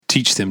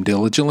Teach Them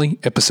Diligently,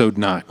 Episode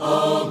 9.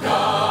 Oh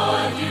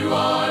God, you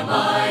are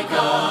my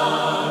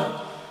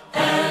God,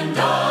 and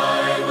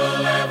I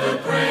will ever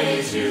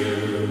praise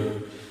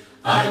you.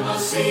 I will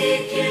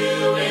seek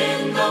you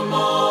in the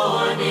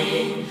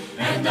morning,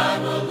 and I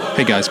will learn.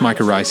 Hey guys,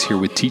 Micah Rice here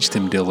with Teach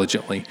Them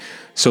Diligently.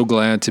 So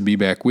glad to be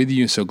back with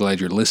you. So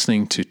glad you're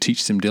listening to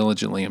Teach Them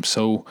Diligently. I'm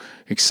so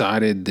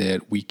excited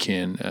that we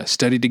can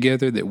study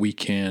together, that we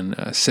can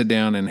sit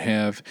down and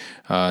have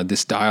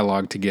this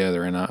dialogue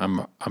together. And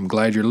I'm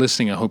glad you're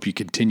listening. I hope you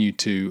continue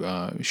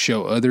to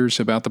show others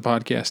about the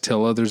podcast,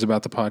 tell others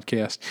about the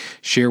podcast,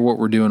 share what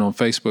we're doing on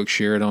Facebook,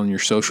 share it on your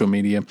social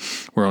media.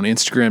 We're on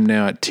Instagram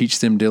now at Teach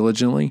Them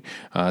Diligently.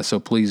 So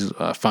please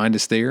find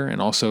us there,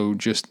 and also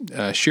just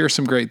share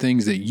some great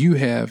things that you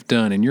have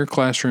done in your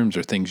classrooms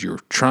or things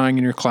you're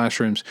trying in your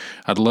classrooms.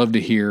 I'd love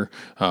to hear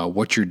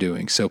what you're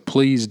doing. So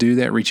please do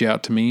that. Reach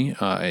out to me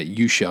at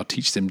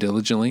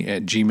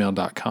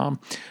youshallteachthemdiligently@gmail.com.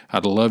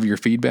 I'd love your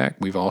feedback.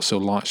 We've also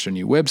launched a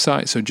new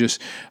website, so just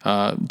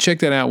check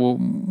that out. Well,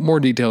 more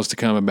details to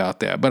come about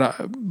that.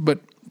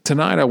 But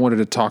tonight I wanted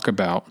to talk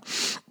about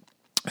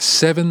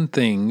 7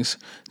 things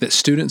that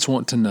students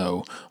want to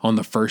know on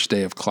the first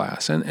day of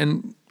class.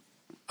 And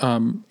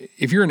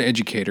if you're an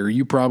educator,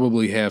 you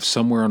probably have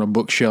somewhere on a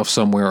bookshelf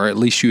somewhere, or at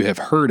least you have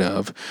heard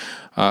of,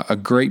 a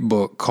great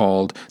book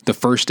called The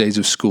First Days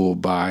of School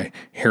by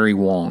Harry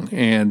Wong.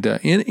 And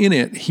in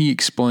it, he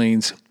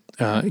explains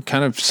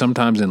kind of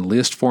sometimes in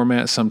list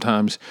format,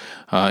 sometimes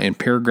in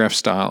paragraph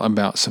style,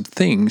 about some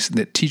things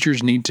that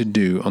teachers need to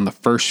do on the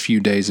first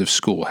few days of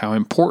school, how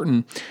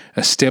important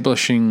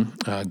establishing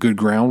good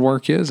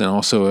groundwork is, and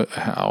also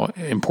how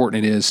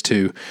important it is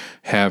to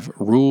have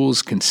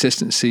rules,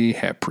 consistency,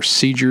 have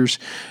procedures.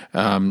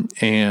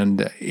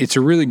 And it's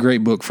a really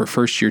great book for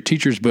first-year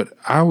teachers, but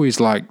I always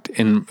liked,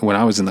 when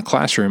I was in the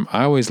classroom,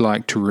 I always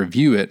liked to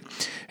review it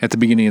at the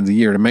beginning of the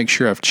year to make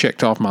sure I've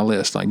checked off my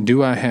list. Like,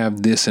 do I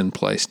have this in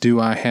place? Do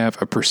I have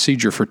a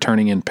procedure for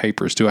turning in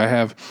papers? Do I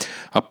have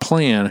a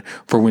plan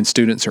for when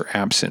students are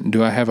absent?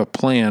 Do I have a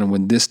plan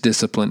when this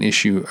discipline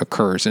issue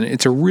occurs? And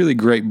it's a really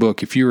great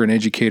book. If you're an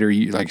educator,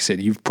 like I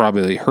said, you've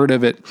probably heard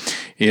of it.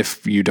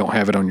 If you don't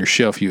have it on your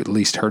shelf, you at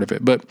least heard of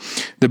it. But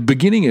the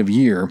beginning of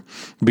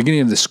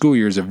the school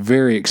year is a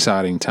very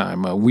exciting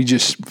time. We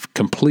just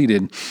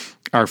completed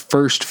our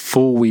first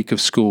full week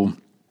of school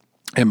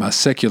at my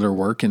secular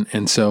work,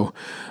 and so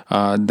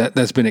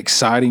that's been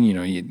exciting. You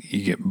know, you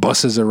get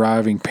buses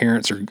arriving,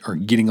 parents are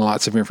getting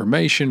lots of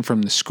information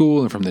from the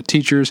school and from the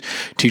teachers.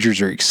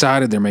 Teachers are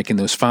excited. They're making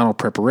those final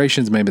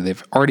preparations. Maybe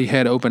they've already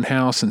had open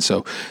house, and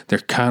so they're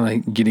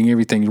kind of getting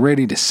everything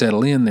ready to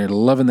settle in. They're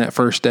loving that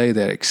first day,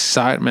 that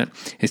excitement.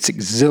 It's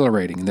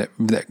exhilarating,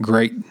 that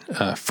great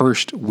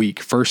first week,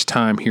 first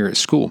time here at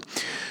school.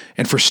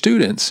 And for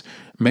students,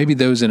 maybe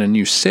those in a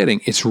new setting,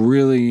 it's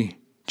really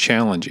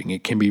challenging.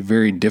 It can be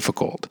very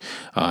difficult.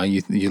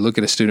 You look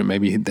at a student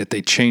maybe that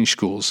they change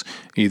schools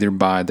either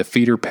by the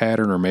feeder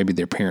pattern or maybe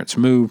their parents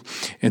move.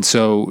 And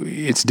so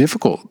it's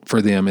difficult for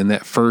them in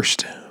that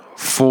first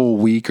full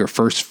week or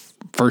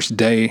first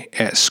day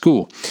at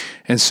school.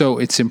 And so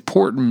it's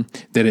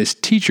important that as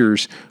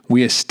teachers,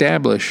 we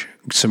establish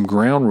some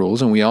ground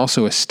rules, and we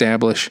also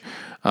establish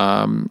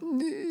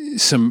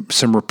some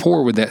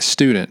rapport with that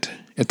student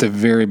at the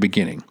very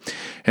beginning.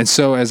 And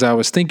so as I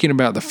was thinking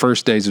about the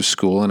first days of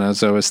school, and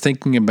as I was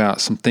thinking about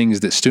some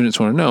things that students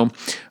want to know,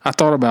 I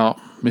thought about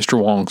Mr.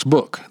 Wong's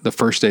book, The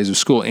First Days of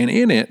School. And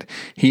in it,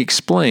 he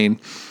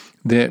explained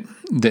that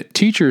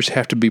teachers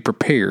have to be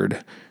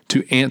prepared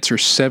to answer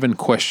 7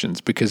 questions,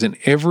 because in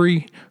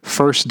every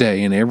first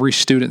day, in every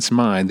student's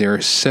mind, there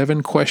are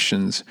 7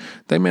 questions.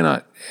 They may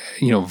not,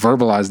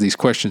 verbalize these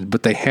questions,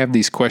 but they have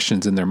these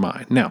questions in their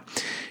mind. Now,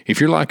 if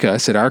you're like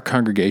us at our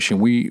congregation,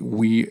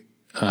 we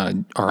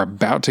are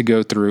about to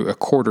go through a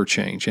quarter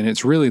change, and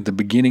it's really the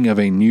beginning of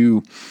a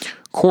new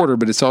quarter,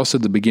 but it's also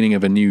the beginning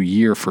of a new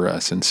year for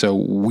us. And so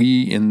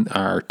we in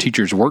our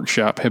teachers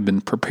workshop have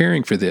been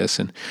preparing for this,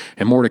 and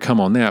more to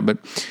come on that, but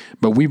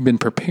we've been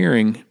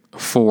preparing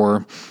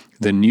for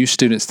the new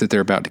students that they're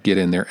about to get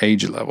in their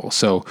age level.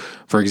 So,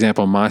 for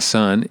example, my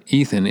son,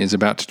 Ethan, is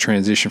about to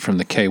transition from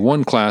the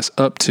K-1 class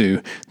up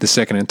to the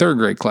 2nd and 3rd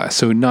grade class.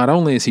 So not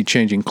only is he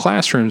changing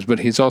classrooms,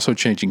 but he's also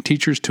changing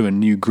teachers to a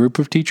new group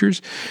of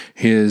teachers.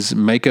 His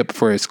makeup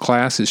for his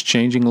class is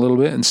changing a little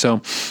bit. And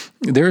so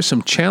there are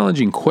some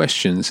challenging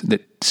questions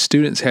that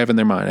students have in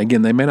their mind.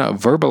 Again, they may not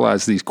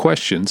verbalize these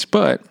questions,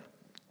 but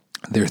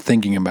they're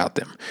thinking about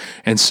them.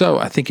 And so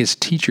I think as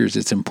teachers,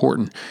 it's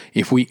important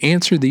if we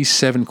answer these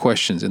 7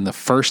 questions, and the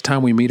first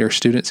time we meet our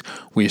students,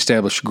 we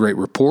establish great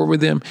rapport with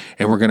them,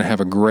 and we're going to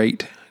have a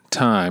great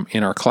time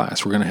in our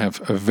class. We're going to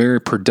have a very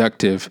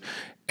productive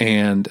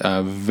and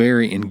a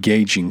very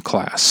engaging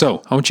class.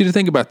 So I want you to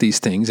think about these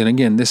things. And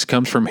again, this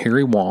comes from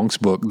Harry Wong's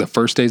book, The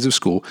First Days of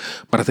School,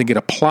 but I think it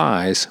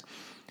applies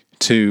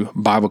to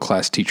Bible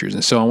class teachers.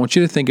 And so I want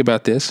you to think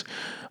about this.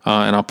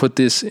 And I'll put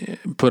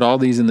all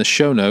these in the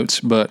show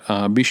notes, but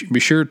be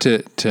sure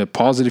to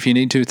pause it if you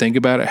need to. Think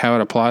about it, how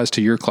it applies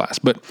to your class.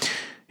 But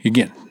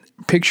again,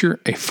 picture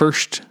a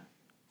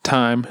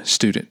first-time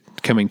student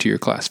coming to your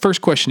class.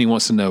 First question he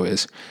wants to know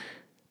is,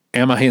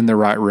 am I in the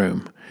right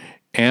room?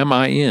 Am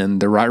I in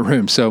the right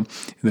room? So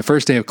the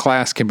first day of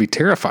class can be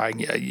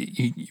terrifying.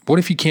 What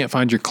if you can't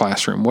find your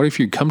classroom? What if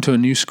you come to a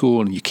new school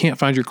and you can't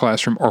find your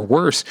classroom? Or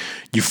worse,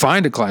 you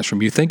find a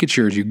classroom, you think it's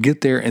yours, you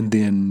get there, and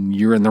then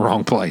you're in the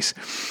wrong place.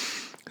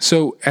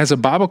 So as a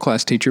Bible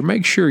class teacher,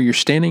 make sure you're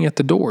standing at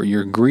the door.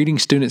 You're greeting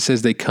students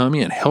as they come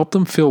in. Help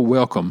them feel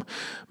welcome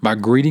by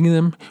greeting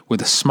them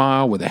with a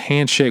smile, with a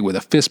handshake, with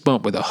a fist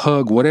bump, with a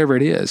hug, whatever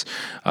it is.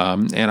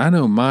 And I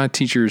know my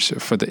teachers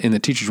in the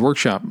teacher's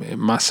workshop,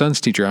 my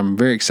son's teacher, I'm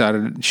very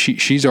excited.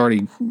 She's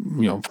already,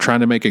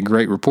 trying to make a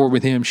great rapport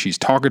with him. She's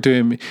talking to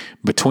him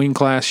between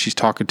class. She's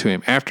talking to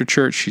him after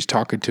church. She's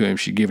talking to him.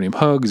 She's giving him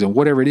hugs and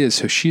whatever it is.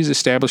 So she's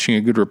establishing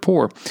a good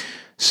rapport,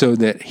 so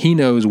that he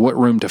knows what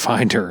room to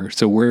find her,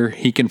 so where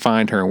he can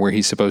find her and where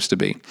he's supposed to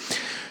be.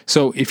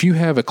 So if you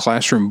have a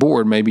classroom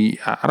board, maybe,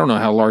 I don't know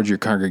how large your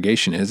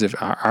congregation is. If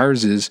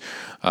ours is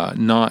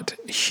not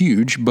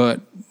huge,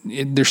 but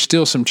there's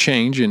still some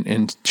change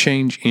and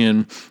change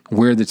in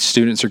where the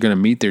students are going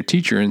to meet their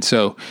teacher. And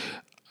so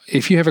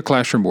if you have a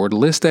classroom board,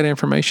 list that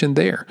information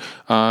there.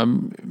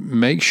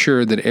 Make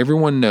sure that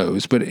everyone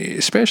knows, but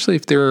especially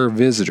if there are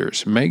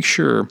visitors, make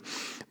sure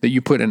that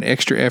you put an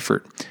extra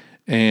effort.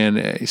 And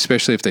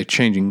especially if they're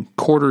changing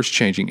quarters,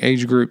 changing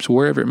age groups,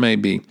 wherever it may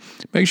be,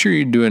 make sure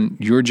you're doing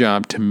your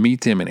job to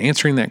meet them and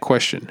answering that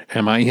question,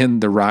 am I in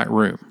the right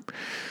room?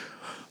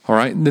 All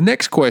right, the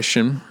next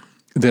question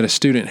that a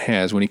student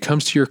has when he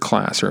comes to your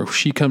class or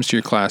she comes to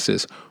your class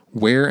is,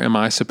 where am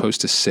I supposed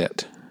to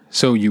sit?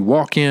 So you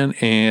walk in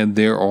and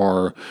there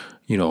are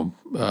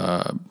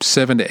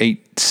 7 to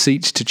 8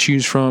 seats to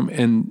choose from,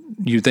 and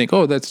you think,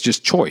 oh, that's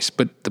just choice.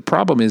 But the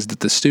problem is that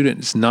the student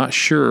is not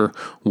sure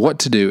what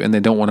to do, and they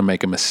don't want to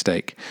make a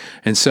mistake.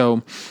 And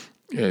so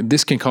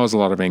this can cause a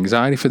lot of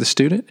anxiety for the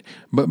student,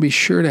 but be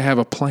sure to have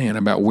a plan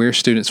about where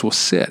students will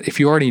sit. If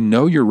you already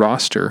know your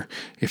roster,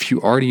 if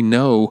you already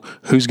know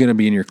who's going to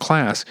be in your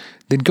class,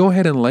 then go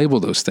ahead and label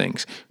those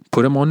things.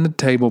 Put them on the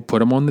table, put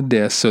them on the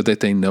desk so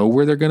that they know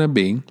where they're going to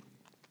be,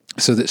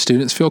 so that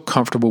students feel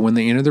comfortable when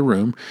they enter the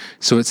room.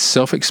 So it's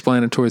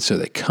self-explanatory. So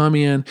they come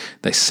in,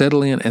 they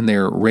settle in, and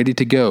they're ready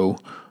to go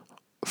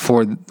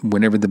for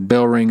whenever the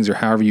bell rings or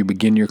however you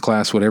begin your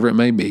class, whatever it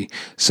may be,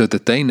 so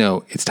that they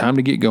know it's time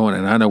to get going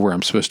and I know where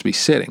I'm supposed to be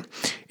sitting.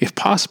 If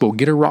possible,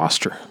 get a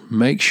roster.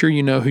 Make sure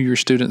you know who your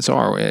students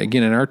are.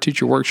 Again, in our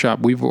teacher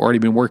workshop, we've already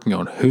been working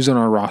on who's on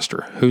our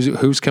roster,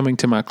 who's coming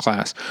to my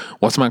class,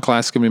 what's my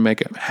class going to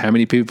make up, how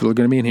many people are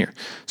going to be in here.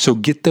 So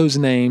get those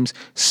names,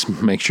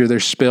 make sure they're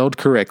spelled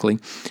correctly,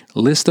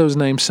 list those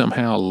names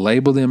somehow,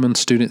 label them on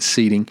student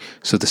seating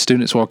so the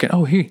students walk in,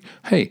 oh, hey,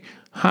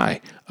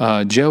 hi,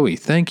 Joey,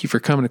 thank you for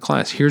coming to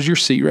class. Here's your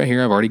seat right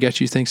here. I've already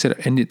got you things set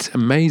up. And it's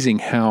amazing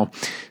how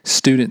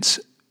students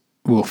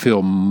will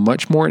feel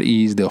much more at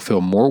ease. They'll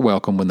feel more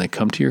welcome when they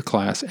come to your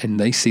class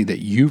and they see that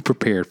you've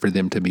prepared for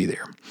them to be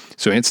there.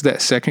 So answer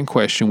that second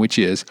question, which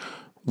is,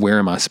 where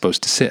am I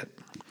supposed to sit?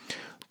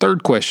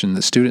 Third question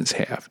that students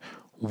have,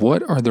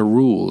 what are the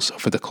rules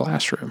for the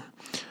classroom?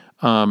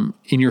 In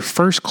your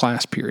first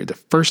class period, the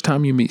first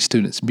time you meet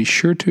students, be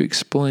sure to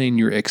explain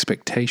your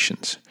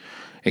expectations.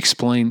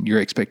 Explain your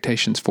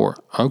expectations for,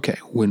 okay,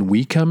 when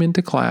we come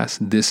into class,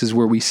 this is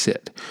where we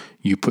sit.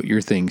 You put your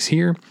things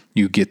here,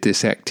 you get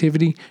this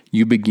activity,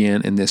 you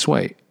begin in this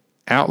way.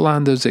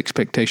 Outline those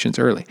expectations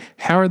early.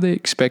 How are they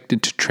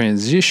expected to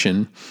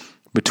transition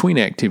between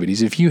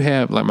activities? If you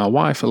have, like my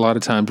wife, a lot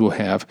of times will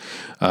have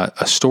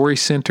a story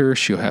center,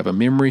 she'll have a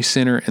memory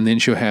center, and then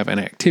she'll have an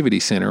activity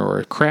center or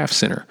a craft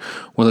center.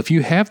 Well, if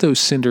you have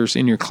those centers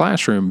in your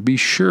classroom, be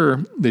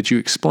sure that you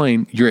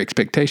explain your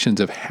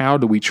expectations of how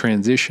do we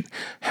transition?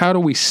 How do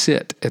we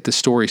sit at the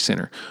story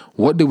center?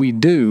 What do we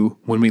do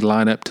when we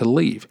line up to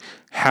leave?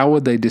 How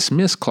would they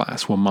dismiss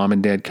class? Will mom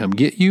and dad come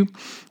get you?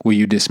 Will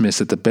you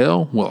dismiss at the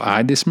bell? Will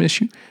I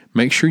dismiss you?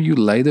 Make sure you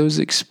lay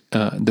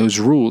those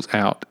rules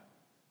out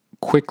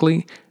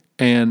quickly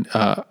and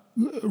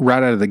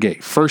right out of the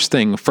gate. First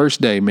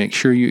day, make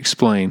sure you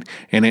explain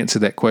and answer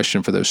that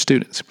question for those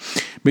students.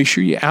 Be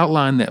sure you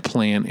outline that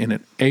plan in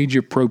an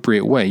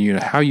age-appropriate way.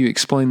 How you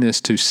explain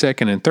this to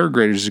second and third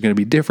graders is going to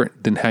be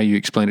different than how you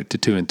explain it to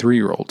 2 and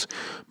 3-year-olds.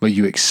 But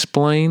you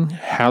explain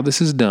how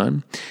this is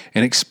done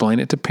and explain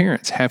it to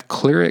parents. Have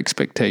clear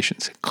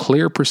expectations,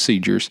 clear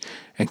procedures,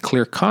 and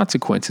clear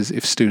consequences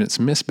if students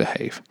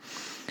misbehave.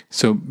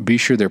 So be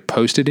sure they're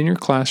posted in your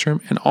classroom,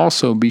 and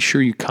also be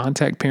sure you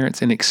contact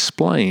parents and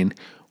explain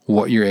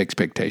what your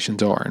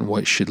expectations are and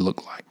what it should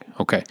look like.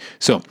 Okay,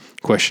 so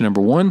question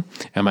number 1,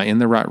 am I in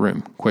the right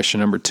room? Question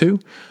number 2,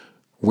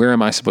 where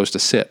am I supposed to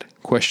sit?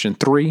 Question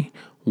 3,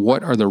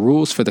 what are the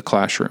rules for the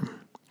classroom?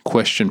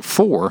 Question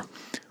 4,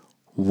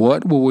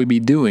 what will we be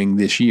doing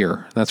this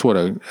year? That's what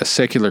a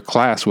secular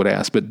class would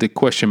ask, but the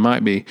question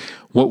might be,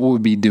 what will we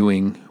be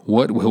doing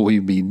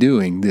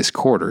this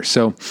quarter?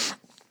 So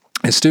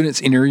As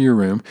students enter your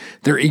room,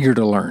 they're eager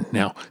to learn.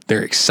 Now,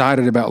 they're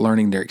excited about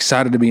learning. They're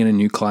excited to be in a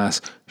new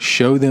class.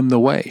 Show them the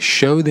way.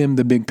 Show them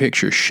the big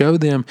picture. Show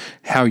them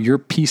how your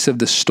piece of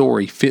the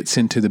story fits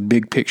into the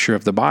big picture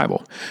of the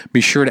Bible.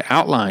 Be sure to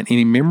outline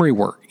any memory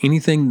work,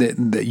 anything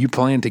that you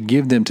plan to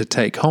give them to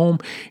take home,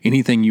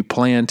 anything you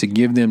plan to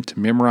give them to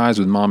memorize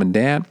with mom and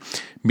dad.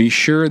 Be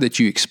sure that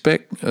you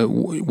expect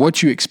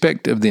what you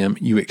expect of them,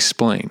 you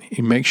explain.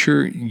 And make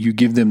sure you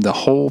give them the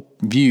whole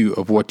view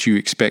of what you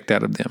expect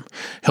out of them.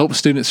 Help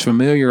students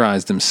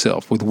familiarize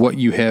themselves with what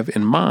you have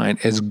in mind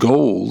as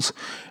goals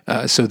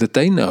so that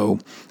they know,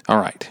 all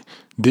right,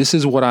 this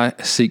is what I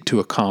seek to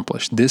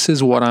accomplish. This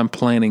is what I'm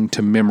planning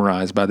to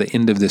memorize by the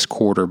end of this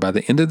quarter. By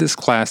the end of this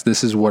class,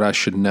 this is what I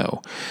should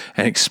know.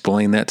 And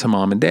explain that to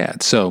mom and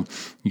dad. So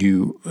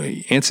you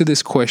answer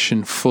this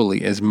question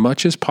fully as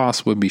much as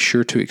possible. Be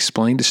sure to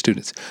explain to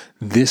students,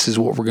 this is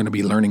what we're going to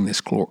be learning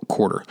this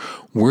quarter.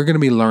 We're going to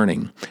be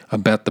learning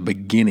about the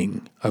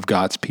beginning of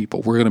God's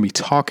people. We're going to be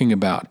talking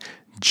about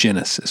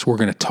Genesis. We're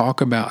going to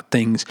talk about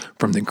things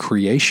from the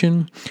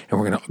creation, and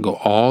we're going to go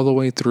all the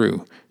way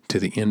through to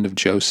the end of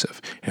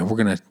Joseph. And we're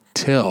going to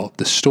tell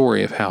the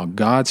story of how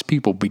God's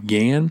people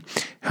began,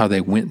 how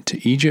they went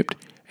to Egypt,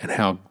 and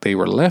how they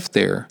were left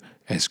there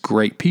as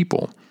great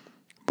people.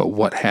 But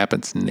what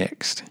happens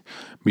next?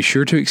 Be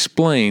sure to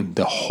explain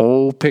the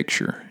whole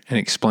picture and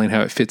explain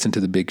how it fits into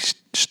the big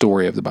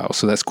story of the Bible.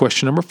 So that's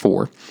question number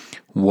 4.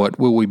 What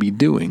will we be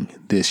doing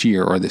this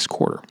year or this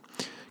quarter?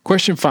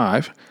 Question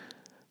 5,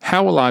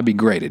 how will I be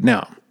graded?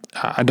 Now,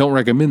 I don't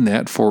recommend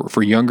that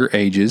for younger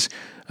ages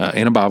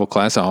in a Bible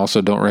class. I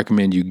also don't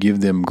recommend you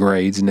give them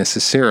grades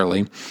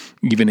necessarily,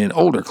 even in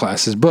older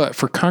classes. But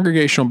for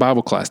congregational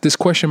Bible class, this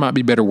question might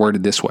be better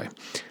worded this way.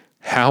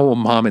 How will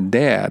mom and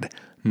dad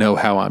know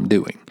how I'm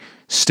doing?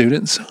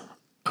 Students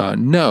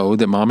know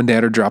that mom and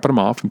dad are dropping them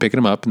off and picking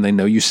them up, and they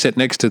know you sit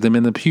next to them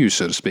in the pew,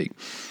 so to speak.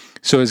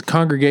 So as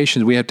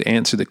congregations, we have to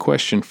answer the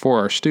question for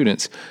our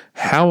students,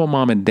 how will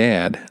mom and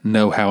dad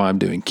know how I'm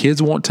doing?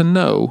 Kids want to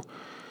know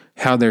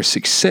how their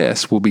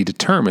success will be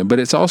determined, but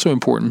it's also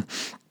important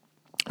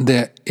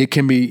that it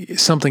can be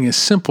something as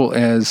simple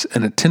as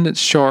an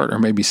attendance chart or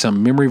maybe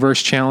some memory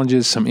verse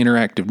challenges, some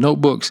interactive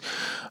notebooks.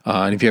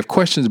 And if you have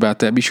questions about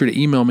that, be sure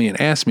to email me and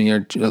ask me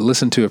or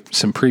listen to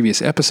some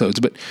previous episodes.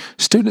 But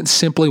students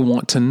simply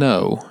want to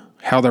know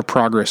how their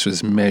progress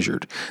was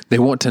measured. They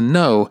want to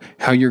know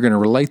how you're going to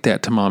relate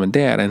that to mom and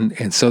dad,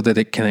 and so that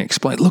it can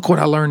explain, look what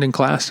I learned in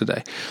class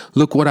today.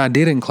 Look what I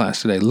did in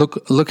class today.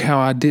 Look how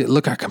I did.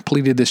 Look, I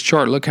completed this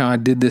chart. Look how I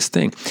did this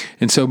thing.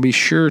 And so be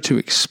sure to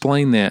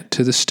explain that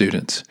to the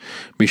students.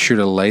 Be sure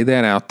to lay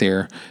that out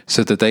there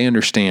so that they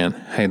understand,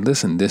 hey,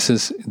 listen, this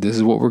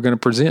is what we're going to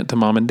present to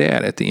mom and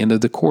dad at the end of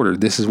the quarter.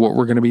 This is what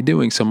we're going to be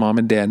doing so mom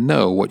and dad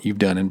know what you've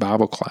done in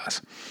Bible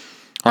class.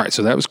 All right,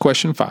 so that was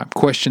question 5.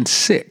 Question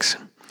 6.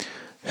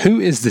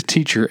 Who is the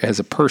teacher as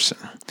a person?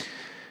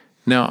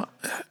 Now,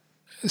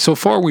 so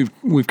far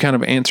we've kind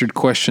of answered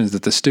questions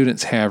that the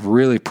students have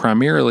really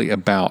primarily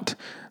about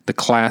the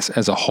class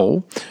as a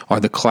whole, or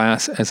the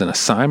class as an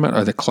assignment,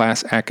 or the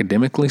class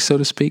academically, so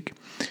to speak.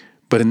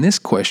 But in this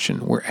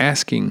question, we're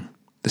asking,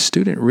 the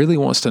student really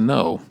wants to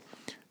know,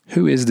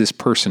 who is this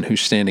person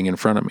who's standing in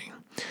front of me?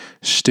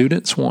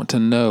 Students want to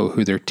know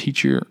who their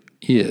teacher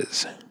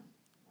is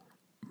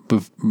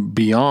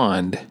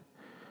beyond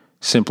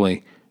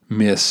simply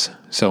Miss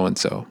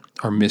so-and-so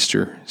or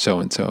Mr.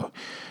 so-and-so,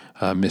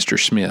 Mr.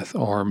 Smith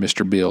or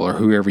Mr. Bill or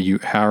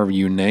however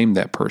you name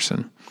that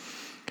person.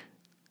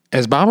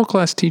 As Bible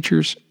class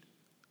teachers,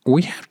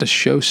 we have to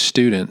show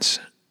students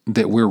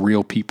that we're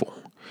real people,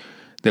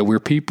 that we're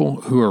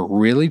people who are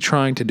really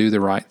trying to do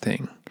the right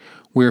thing.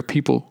 We're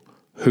people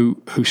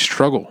who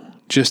struggle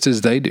just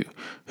as they do,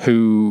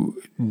 who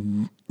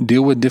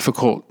deal with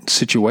difficult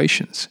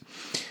situations.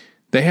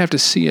 They have to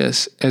see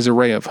us as a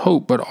ray of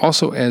hope, but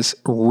also as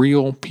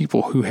real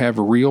people who have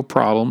real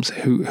problems,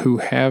 who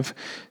have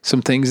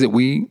some things that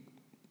we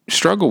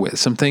struggle with,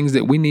 some things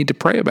that we need to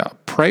pray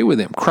about. Pray with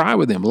them, cry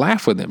with them,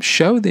 laugh with them.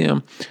 Show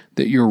them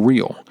that you're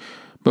real.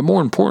 But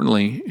more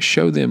importantly,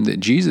 show them that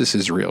Jesus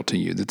is real to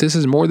you, that this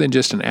is more than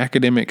just an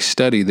academic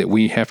study that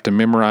we have to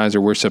memorize or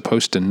we're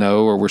supposed to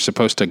know or we're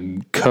supposed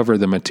to cover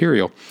the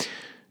material.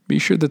 Be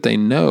sure that they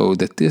know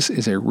that this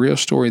is a real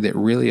story that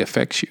really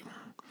affects you.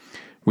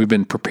 We've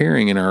been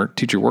preparing in our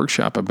teacher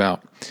workshop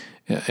about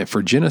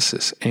for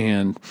Genesis,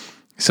 and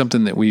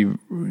something that we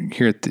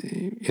here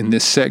in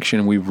this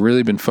section, we've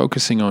really been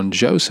focusing on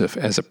Joseph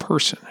as a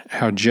person,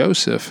 how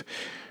Joseph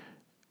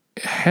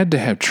had to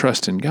have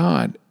trust in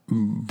God,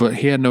 but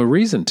he had no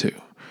reason to.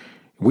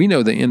 We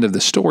know the end of the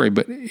story,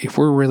 but if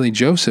we're really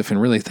Joseph and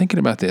really thinking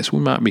about this, we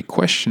might be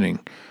questioning,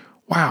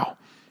 wow,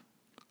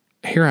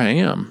 here I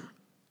am.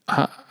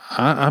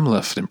 I'm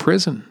left in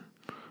prison.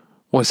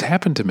 What's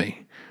happened to me?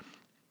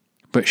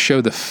 But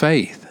show the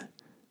faith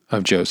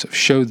of Joseph.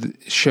 Show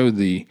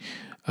the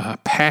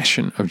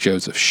passion of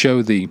Joseph.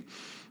 Show the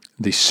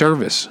the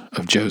service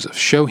of Joseph.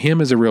 Show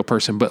him as a real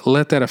person, but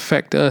let that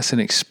affect us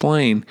and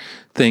explain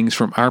things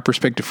from our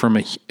perspective,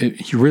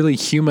 really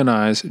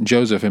humanize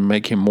Joseph and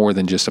make him more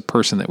than just a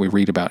person that we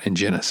read about in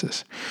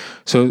Genesis.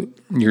 So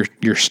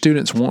your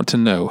students want to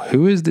know,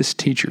 who is this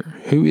teacher?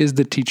 Who is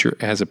the teacher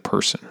as a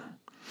person?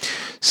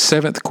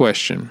 7th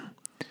question,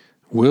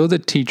 will the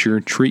teacher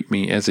treat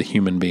me as a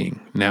human being?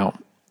 Now,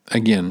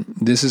 again,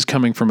 this is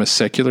coming from a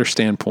secular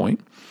standpoint.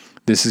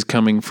 This is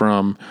coming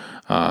from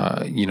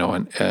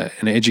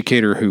an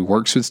educator who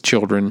works with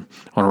children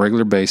on a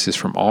regular basis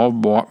from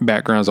all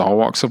backgrounds, all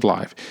walks of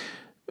life.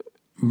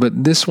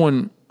 But this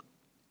one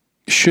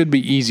should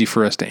be easy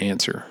for us to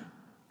answer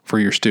for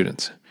your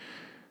students.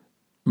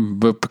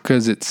 But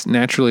because it's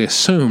naturally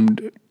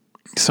assumed,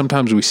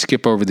 sometimes we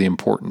skip over the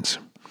importance.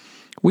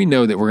 We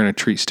know that we're going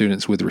to treat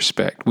students with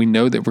respect. We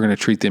know that we're going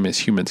to treat them as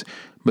humans.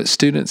 But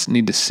students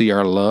need to see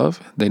our love.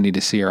 They need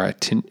to see our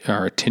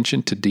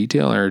attention to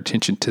detail, our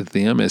attention to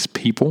them as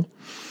people.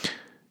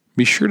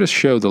 Be sure to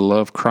show the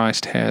love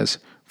Christ has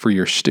for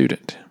your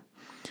student.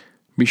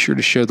 Be sure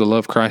to show the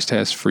love Christ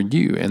has for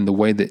you and the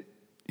way that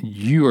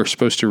you are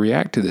supposed to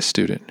react to this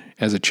student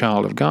as a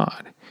child of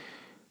God.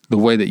 The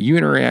way that you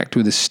interact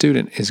with this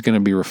student is going to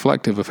be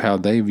reflective of how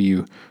they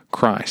view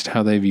Christ,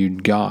 how they view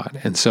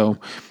God. And so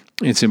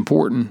it's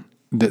important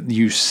that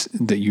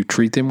you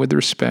treat them with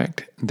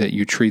respect, that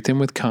you treat them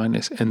with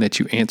kindness, and that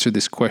you answer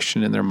this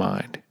question in their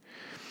mind.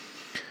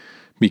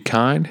 Be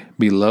kind,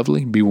 be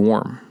lovely, be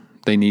warm.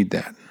 They need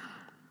that.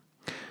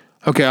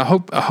 Okay, I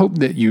hope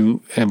that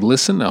you have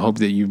listened. I hope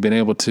that you've been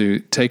able to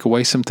take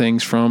away some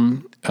things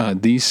from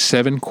these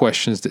 7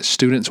 questions that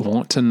students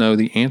want to know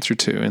the answer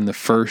to in the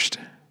first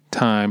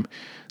time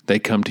they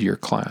come to your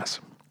class.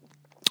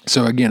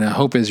 So again, I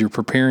hope as you're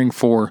preparing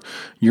for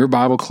your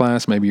Bible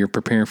class, maybe you're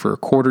preparing for a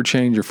quarter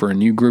change or for a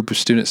new group of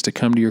students to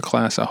come to your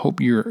class, I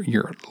hope you're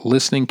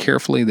listening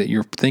carefully, that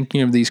you're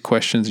thinking of these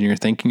questions and you're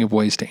thinking of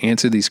ways to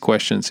answer these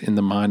questions in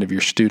the mind of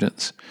your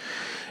students.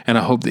 And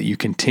I hope that you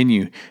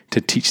continue to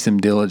teach them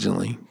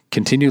diligently.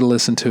 Continue to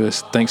listen to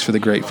us. Thanks for the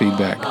great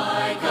feedback.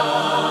 My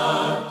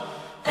God,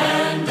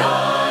 and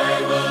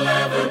I will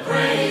ever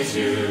praise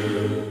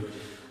you.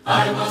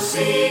 I will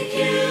seek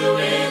you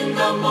in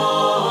the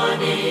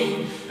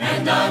morning,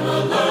 and I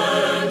will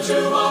learn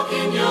to walk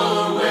in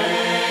your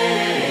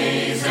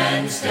ways.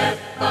 And step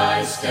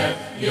by step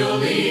you'll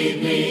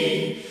lead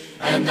me,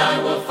 and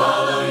I will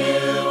follow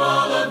you on.